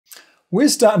We're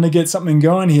starting to get something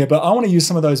going here, but I want to use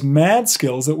some of those mad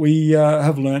skills that we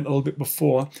have learned a little bit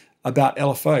before about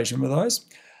LFOs. Remember those?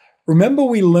 Remember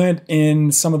we learned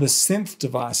in some of the synth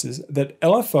devices that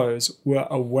LFOs were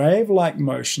a wave-like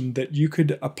motion that you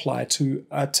could apply to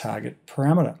a target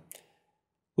parameter.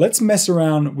 Let's mess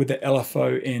around with the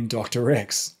LFO in Dr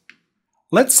OctoRex.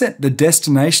 Let's set the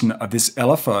destination of this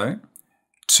LFO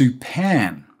to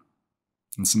pan,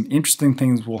 and some interesting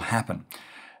things will happen.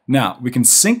 Now, we can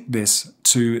sync this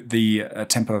to the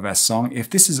tempo of our song. If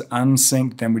this is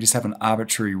unsynced, then we just have an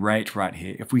arbitrary rate right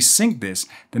here. If we sync this,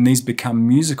 then these become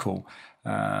musical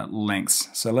lengths.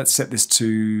 So let's set this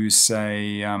to,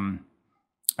 say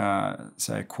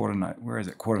a quarter note. Where is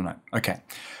it? Quarter note. Okay.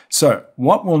 So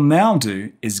what we'll now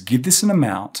do is give this an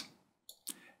amount,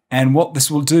 and what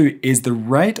this will do is the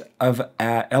rate of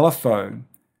our LFO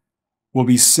will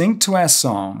be synced to our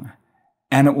song,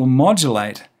 and it will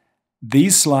modulate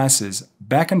these slices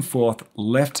back and forth,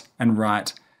 left and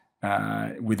right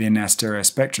within our stereo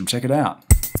spectrum. Check it out.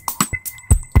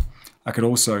 I could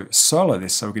also solo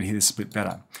this so we could hear this a bit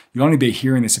better. You'll only be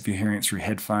hearing this if you're hearing it through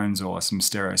headphones or some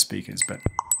stereo speakers, but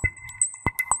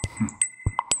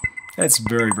that's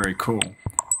very, very cool.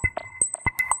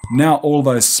 Now all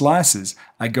those slices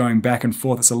are going back and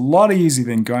forth. It's a lot easier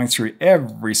than going through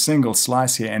every single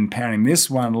slice here and pounding this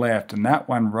one left and that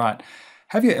one right.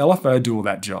 Have your LFO do all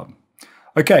that job.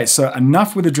 Okay, so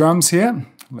enough with the drums here.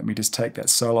 Let me just take that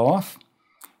solo off.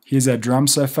 Here's our drum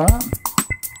so far.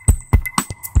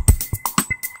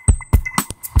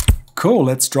 Cool,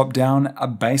 let's drop down a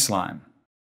bass line.